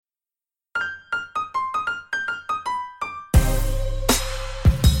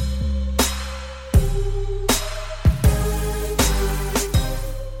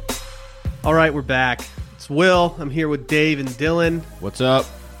All right, we're back. It's Will. I'm here with Dave and Dylan. What's up?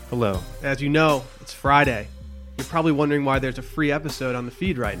 Hello. As you know, it's Friday. You're probably wondering why there's a free episode on the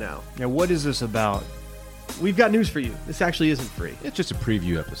feed right now. Now, what is this about? We've got news for you. This actually isn't free. It's just a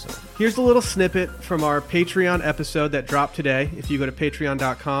preview episode. Here's a little snippet from our Patreon episode that dropped today. If you go to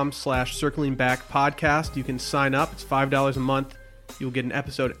patreon.com/circlingbackpodcast, you can sign up. It's $5 a month. You'll get an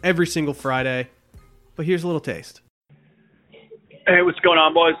episode every single Friday. But here's a little taste. Hey, what's going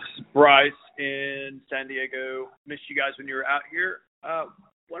on, boys? This is Bryce in San Diego. Missed you guys when you were out here.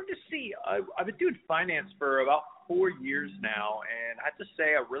 Wanted to see, I've been doing finance for about 4 years now, and I have to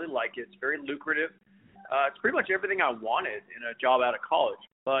say I really like it. It's very lucrative. It's pretty much everything I wanted in a job out of college.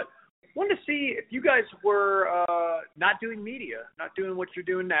 But wanted to see if you guys were not doing media, not doing what you're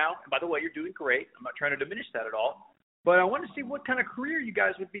doing now. And by the way, you're doing great. I'm not trying to diminish that at all. But I wanted to see what kind of career you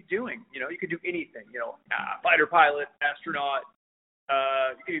guys would be doing. You know, you could do anything. You know, fighter pilot, astronaut.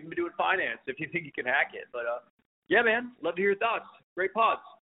 You could even be doing finance if you think you can hack it. But yeah, man, love to hear your thoughts. Great pods.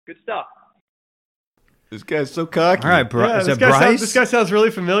 Good stuff. This guy's so cocky. All right, Yeah, is that Bryce? This guy sounds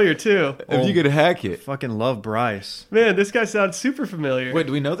really familiar, too. If you could hack it. Fucking love Bryce. Man, this guy sounds super familiar. Wait,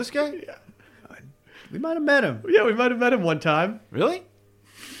 do we know this guy? We might have met him. Yeah, we might have met him one time. Really?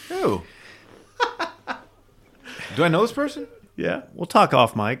 Who? Do I know this person? Yeah. We'll talk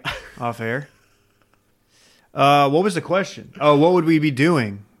off mic, off air. What was the question? Oh, what would we be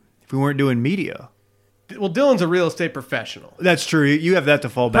doing if we weren't doing media? Well, Dylan's a real estate professional. That's true. You have that to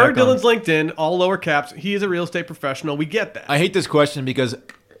fall Per back on. Dylan's LinkedIn, all lower caps, he is a real estate professional. We get that. I hate this question because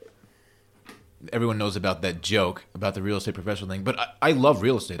everyone knows about that joke about the real estate professional thing. But I love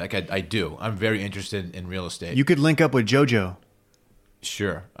real estate. Like I do. I'm very interested in real estate. You could link up with JoJo.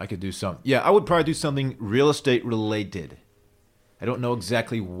 Sure, I could do something. Yeah, I would probably do something real estate related. I don't know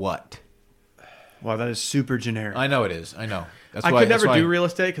exactly what. Wow, that is super generic. I know it is. I know. That's I why, could never that's why do real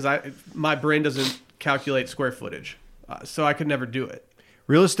estate because my brain doesn't calculate square footage. So I could never do it.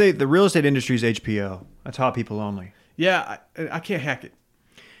 The real estate industry is HPO. That's hot people only. Yeah, I can't hack it.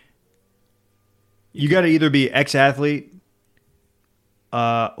 You got to either be ex-athlete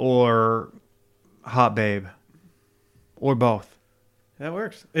or hot babe or both. That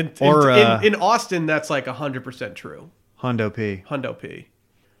works. In Austin, that's like 100% true. Hundo P. Hundo P.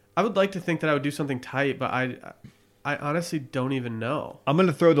 I would like to think that I would do something tight, but I honestly don't even know. I'm going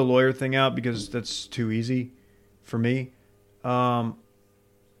to throw the lawyer thing out because that's too easy for me. I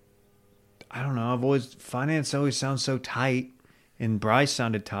don't know. Finance always sounds so tight, and Bryce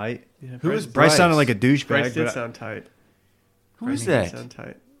sounded tight. Yeah, Who is Bryce sounded like a douchebag. Bryce did but sound tight. Who is Bryce did that? sound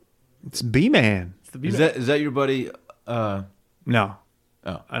tight. It's B-Man. It's the Is that your buddy? No.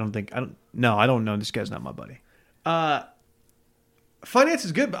 Oh. I don't know. This guy's not my buddy. Finance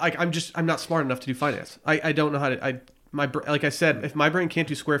is good, but I'm not smart enough to do finance. I don't know how to. Like I said, if my brain can't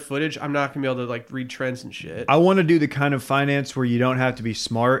do square footage, I'm not gonna be able to like read trends and shit. I want to do the kind of finance where you don't have to be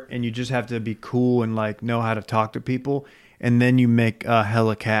smart and you just have to be cool and like know how to talk to people, and then you make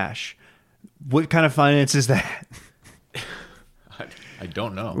hella cash. What kind of finance is that? I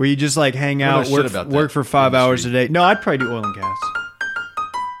don't know. Where you just like hang I don't out, know shit about work that for 5 hours a industry. day? No, I'd probably do oil and gas.